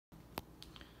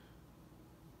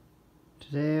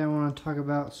Today I want to talk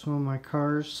about some of my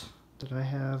cars that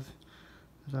I've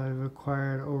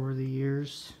acquired over the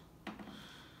years.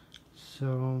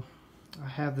 So I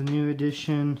have the new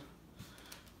edition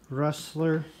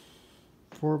Rustler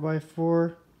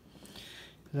 4x4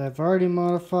 that I've already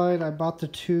modified. I bought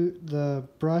the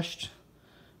brushed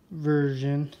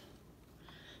version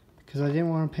because I didn't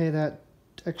want to pay that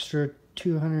extra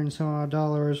 $200 and some odd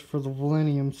for the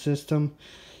Millennium system,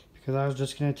 because I was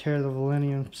just going to tear the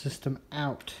Millennium system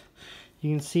out.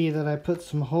 You can see that I put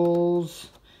some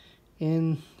holes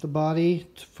in the body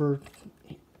for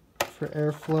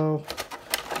airflow,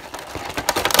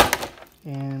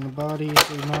 and the body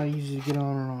is not easy to get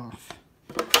on and off.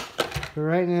 But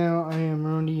right now I am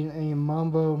running a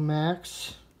Mambo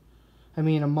X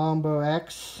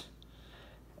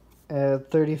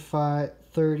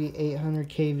 3800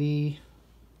 kV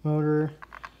motor.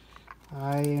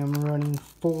 I am running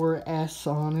 4S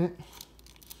on it.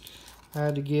 I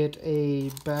had to get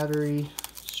a battery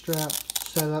strap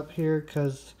set up here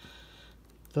because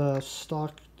the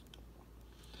stock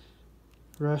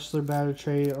Rustler battery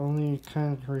tray only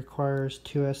kind of requires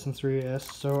 2S and 3S,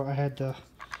 so I had to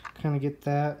kind of get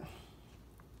that.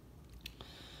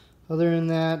 Other than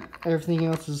that, everything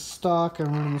else is stock.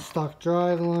 I'm running the stock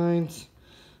drive lines.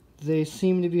 They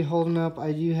seem to be holding up.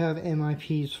 I do have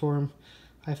MIPs for them.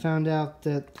 I found out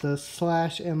that the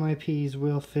slash MIPs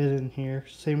will fit in here.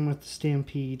 Same with the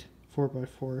Stampede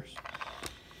 4x4s.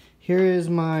 Here is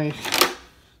my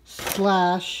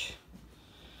slash.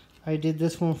 I did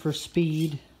this one for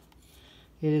speed.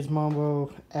 It is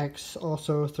Mambo X,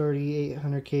 also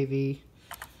 3800 kV.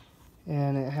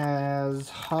 And it has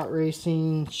hot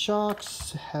racing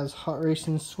shocks, it has hot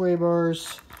racing sway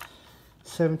bars,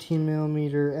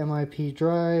 17mm MIP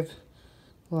drive,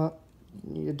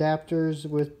 adapters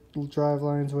with drive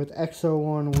lines with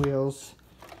X01 wheels,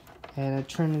 and a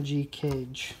Trinergy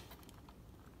cage.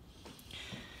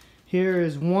 Here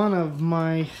is one of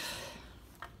my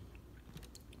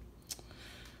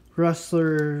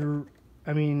Rustler,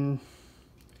 Revo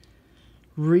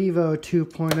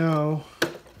 2.0.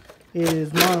 It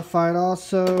is modified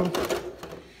also.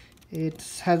 It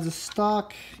has a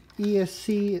stock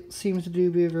ESC. It seems to be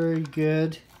very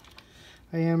good.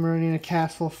 I am running a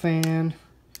Casco fan,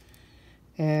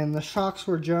 and the shocks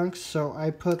were junk, so I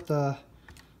put the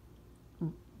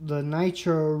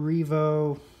Nitro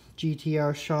Revo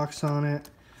GTR shocks on it.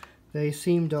 They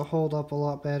seem to hold up a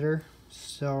lot better.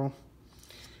 So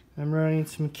I'm running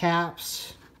some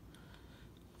caps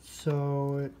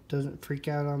so it doesn't freak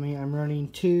out on me. I'm running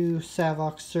 2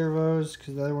 Savox servos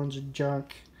because the other ones are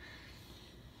junk.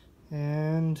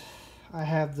 And I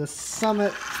have the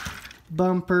Summit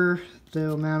bumper.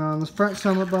 They'll mount on the front.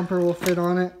 Summit bumper will fit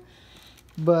on it,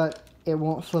 but it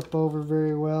won't flip over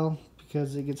very well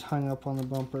because it gets hung up on the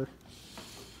bumper.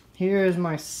 Here is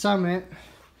my Summit.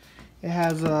 It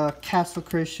has a Casco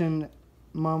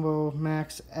Mambo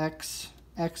Max X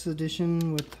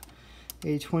edition with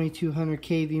a 2200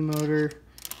 kV motor.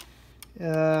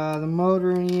 The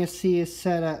motor in ESC is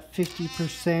set at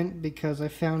 50% because I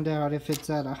found out if it's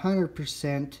at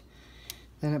 100%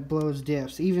 then it blows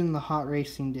diffs. Even the hot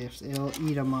racing diffs, it'll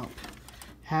eat them up.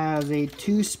 Has a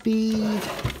 2-speed,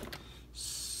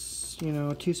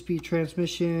 2-speed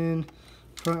transmission,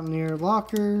 front and rear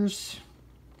lockers.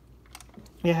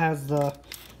 It has the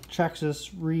Traxxas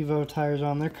Revo tires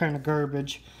on. They're kind of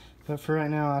garbage, but for right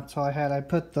now that's all I had. I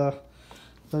put the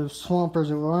swampers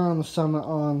that were on the Summit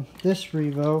on this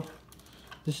Revo.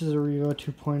 This is a Revo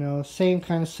 2.0. Same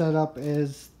kind of setup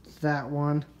as that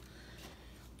one.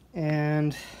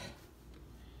 And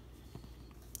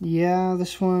yeah,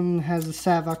 this one has the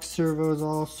Savox servos,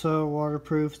 also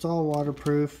waterproof. It's all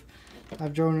waterproof.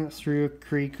 I've driven it through a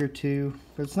creek or two,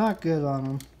 but it's not good on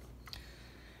them.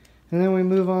 And then we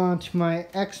move on to my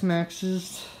X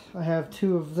Maxxes. I have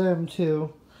 2 of them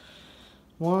too.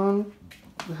 One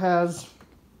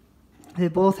they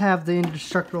both have the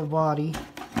indestructible body,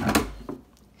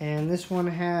 and this one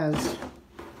has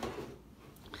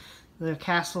the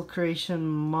Castle Creation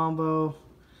Mambo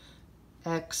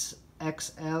X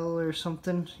XL or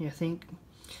something, I think.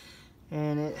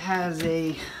 And it has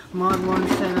a Mod 1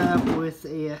 setup with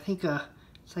a,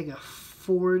 it's like a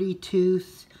 40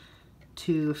 tooth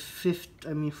to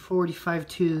 45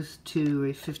 tooth to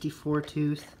a 54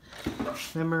 tooth.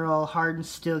 Them are all hardened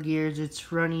steel gears.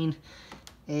 It's running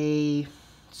a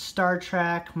Star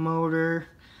Trek motor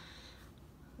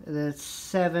that's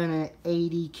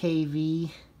 780 kV.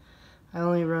 I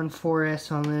only run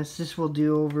 4S on this. This will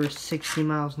do over 60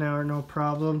 miles an hour, no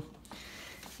problem.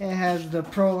 It has the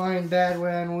Proline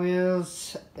badlands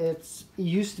wheels. It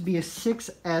used to be a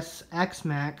 6S X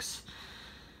Maxx,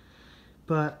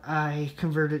 but I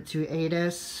converted it to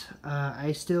 8S.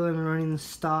 I still am running the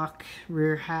stock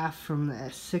rear half from the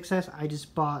 6S. I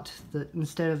just bought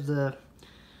instead of the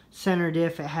center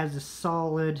diff, it has a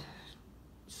solid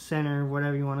center,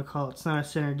 whatever you want to call it. It's not a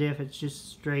center diff, it's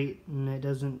just straight, and it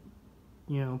doesn't,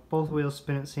 you know, both wheels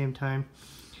spin at the same time.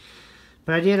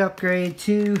 But I did upgrade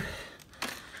to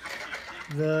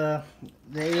the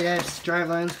 8S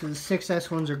drivelines because the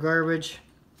 6S ones are garbage.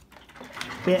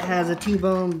 It has a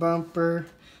T-bone bumper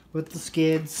with the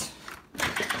skids.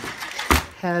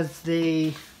 Has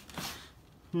the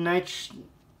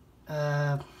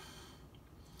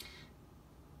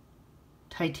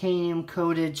titanium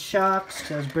coated shocks,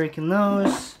 because I was breaking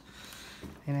those.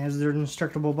 And it has their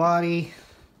indestructible body.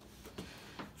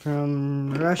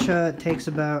 From Russia, it takes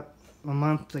about a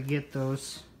month to get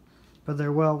those, but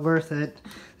they're well worth it.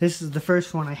 This is the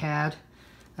first one I had.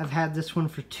 I've had this one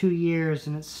for 2 years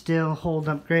and it's still holding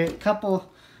up great. A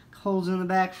couple holes in the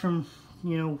back from,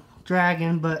 you know,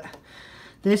 dragging, but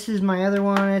this is my other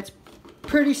one. It's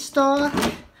pretty stock.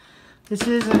 This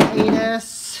is an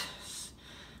 8S,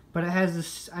 but it has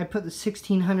this, I put the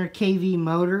 1600 kV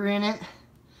motor in it,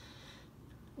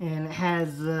 and it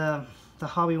has the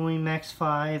Hobbywing Max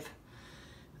 5.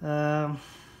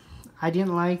 I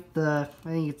didn't like I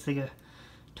think it's like a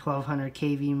 1200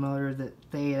 kV motor that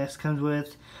the 8S comes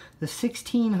with. The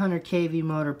 1600 kV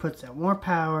motor puts out more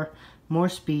power, more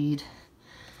speed.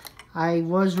 I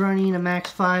was running a Max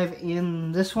 5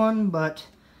 in this one, but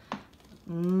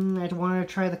I wanted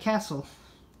to try the Casco.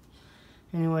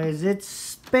 Anyways,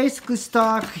 it's basically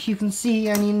stock. You can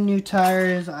see I need new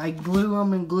tires. I glue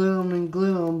them and glue them and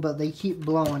glue them, but they keep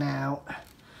blowing out.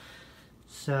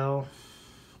 So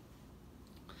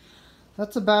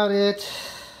that's about it.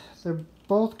 They're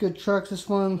both good trucks. This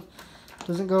one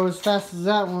doesn't go as fast as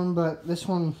that one, but this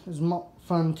one is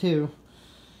fun too.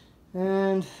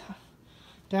 And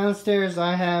downstairs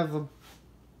I have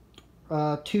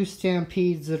 2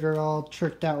 Stampedes that are all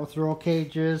tricked out with roll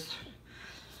cages.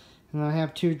 And I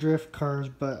have 2 drift cars,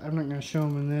 but I'm not going to show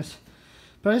them in this.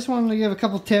 But I just wanted to give a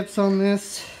couple tips on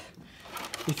this.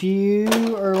 If you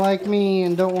are like me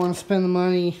and don't want to spend the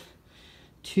money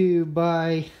to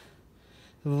buy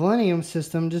the Millennium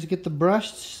system, just get the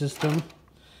brushed system.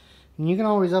 And you can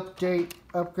always upgrade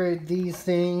these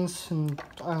things and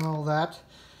all that.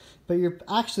 But you're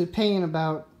actually paying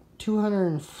about $200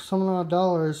 and some odd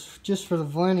dollars just for the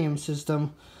Millennium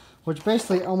system, which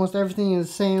basically almost everything is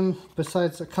the same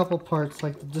besides a couple parts.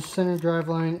 Like the center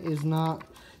driveline is not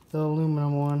the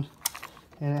aluminum one,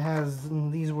 and it has,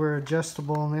 these were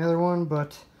adjustable on the other one,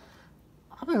 but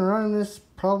I've been running this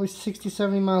probably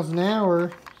 60-70 miles an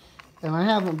hour and I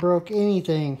haven't broke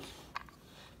anything.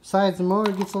 Besides, the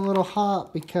motor gets a little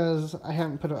hot because I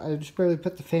just barely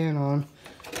put the fan on.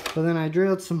 But then I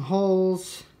drilled some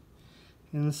holes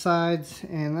in the sides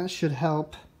and that should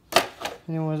help.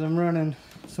 Anyways, I'm running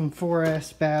some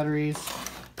 4S batteries,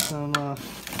 some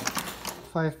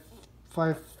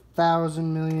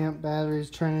 5,000 milliamp batteries,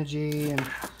 Trinergy, and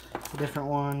a different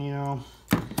one, you know.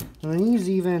 And these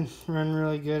even run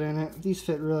really good in it. These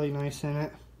fit really nice in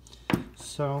it.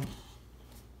 So,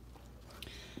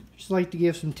 just like to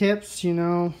give some tips, you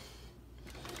know.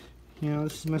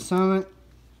 This is my Summit,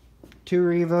 2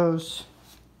 Revos,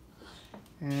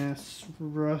 and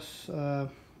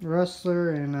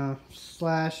Rustler and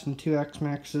Slash, and 2 X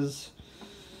Maxxes.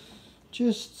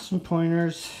 Just some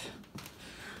pointers.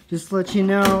 Just to let you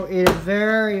know, it is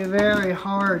very, very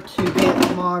hard to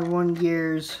get Mod 1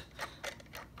 gears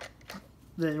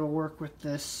that will work with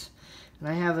this. And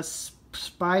I have a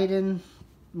Spiden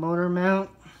motor mount.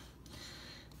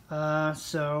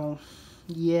 So,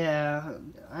 yeah,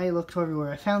 I looked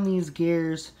everywhere. I found these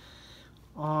gears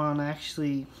on,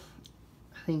 actually,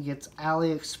 I think it's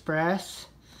AliExpress.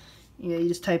 You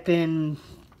just type in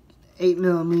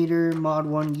 8mm Mod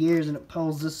 1 gears and it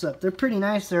pulls this up. They're pretty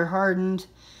nice. They're hardened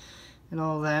and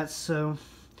all that. So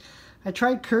I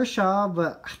tried Kershaw,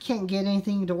 but I can't get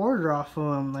anything to order off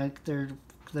of them. Like their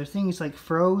things like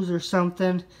froze or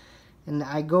something, and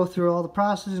I go through all the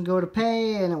process and go to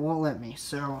pay and it won't let me.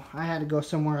 So I had to go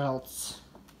somewhere else,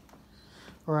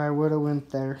 or I would have went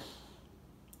there.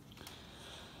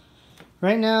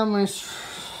 Right now my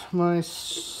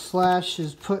Slash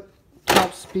is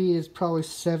top speed is probably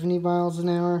 70 miles an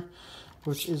hour,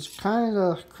 which is kind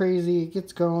of crazy. It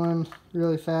gets going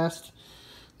really fast.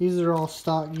 These are all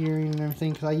stock gearing and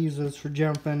everything because I use those for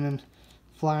jumping and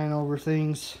flying over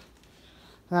things.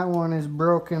 That one is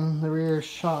broken. The rear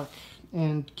shock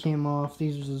end came off.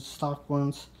 These are the stock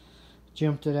ones.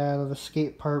 Jumped it out of a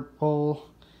skate park bowl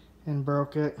and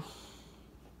broke it.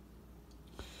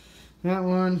 That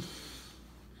one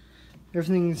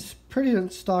Everything's pretty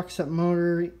stock except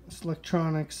motor,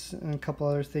 electronics, and a couple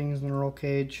other things in the roll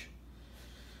cage.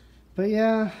 But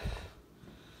yeah,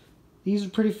 these are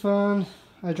pretty fun.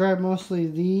 I drive mostly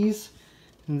these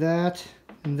and that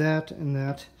and that and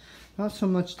that. Not so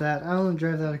much that. I only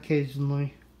drive that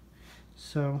occasionally.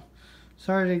 So,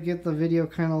 sorry to get the video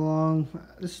kind of long.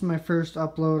 This is my first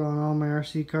upload on all my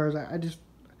RC cars. I just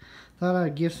thought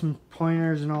I'd give some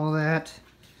pointers and all that.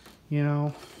 You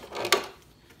know.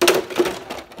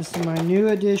 This is my new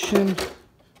edition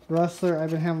Rustler.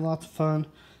 I've been having lots of fun.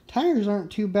 Tires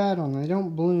aren't too bad on them. They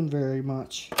don't balloon very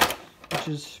much, which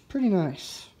is pretty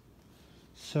nice.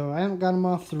 So I haven't got them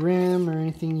off the rim or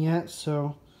anything yet.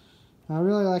 So I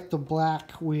really like the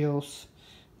black wheels.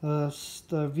 The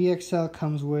VXL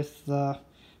comes with the,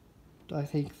 I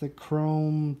think the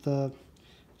chrome, the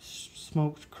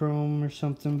smoked chrome or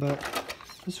something. But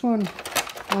this one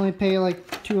I only pay like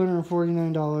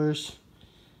 $249.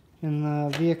 And the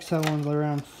VXL one's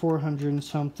around 400 and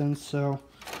something. So,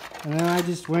 and then I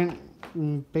just went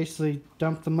and basically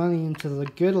dumped the money into the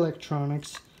good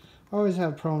electronics. I always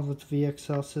have problems with the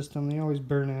VXL system. They always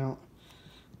burn out.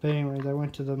 But anyways, I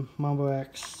went to the Mambo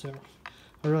X. So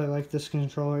I really like this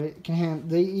controller. It can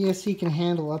the ESC can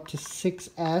handle up to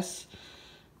 6S,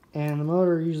 and the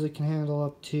motor usually can handle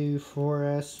up to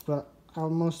 4S. But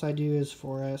most I do is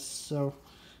 4S. So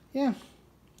yeah.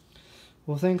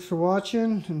 Well, thanks for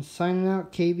watching, and signing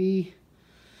out, KB2DJ.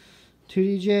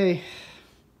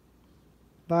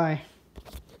 Bye.